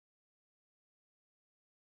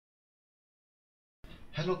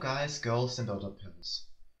Hello guys, girls and other pals.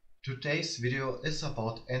 Today's video is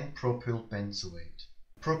about n-propyl benzoate.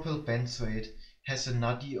 Propyl benzoate has a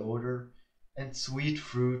nutty odor and sweet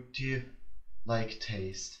fruity-like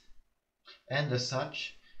taste, and as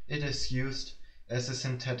such it is used as a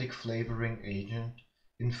synthetic flavoring agent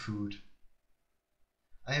in food.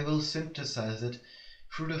 I will synthesize it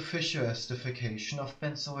through the fischer esterification of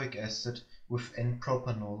benzoic acid with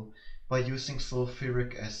n-propanol by using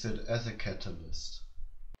sulfuric acid as a catalyst.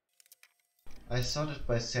 I started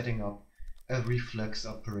by setting up a reflex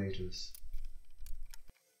apparatus.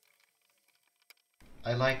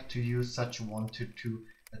 I like to use such 1-to-2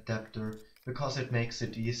 adapter because it makes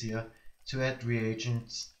it easier to add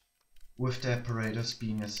reagents with the apparatus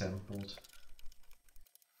being assembled.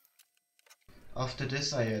 After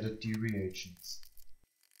this I added the reagents.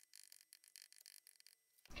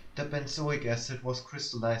 The benzoic acid was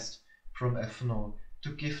crystallized from ethanol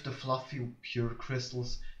to give the fluffy pure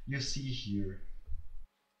crystals you see here.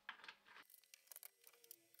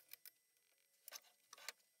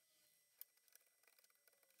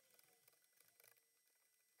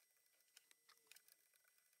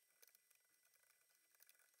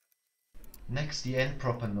 Next the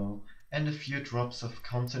n-propanol and a few drops of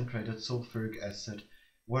concentrated sulfuric acid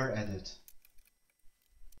were added.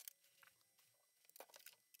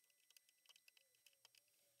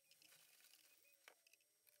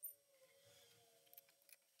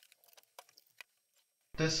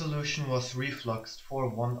 The solution was refluxed for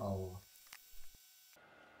 1 hour.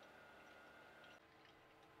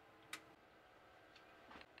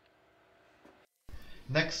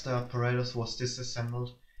 Next the apparatus was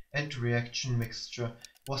disassembled and the reaction mixture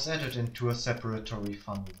was added into a separatory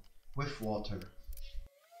funnel with water.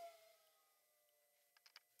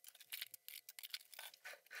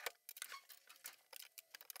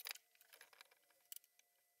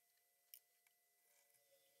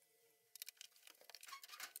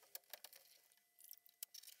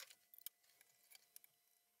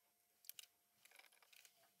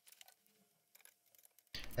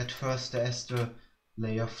 At first the ester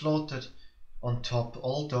layer floated on top,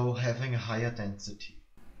 although having a higher density.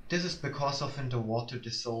 This is because of in the water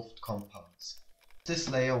dissolved compounds. This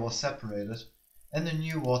layer was separated and a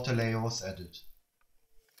new water layer was added.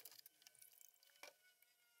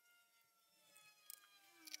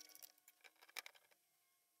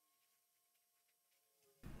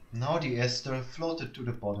 Now the ester floated to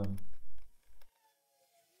the bottom.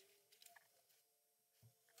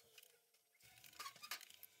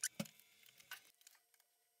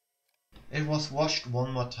 It was washed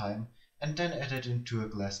one more time and then added into a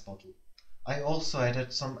glass bottle. I also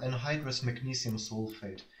added some anhydrous magnesium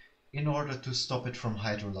sulfate in order to stop it from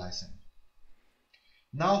hydrolyzing.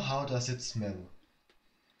 Now how does it smell?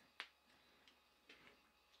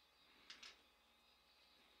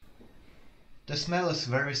 The smell is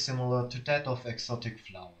very similar to that of exotic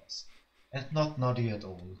flowers and not nutty at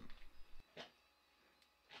all.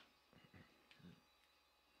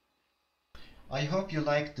 I hope you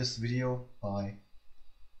liked this video. Bye.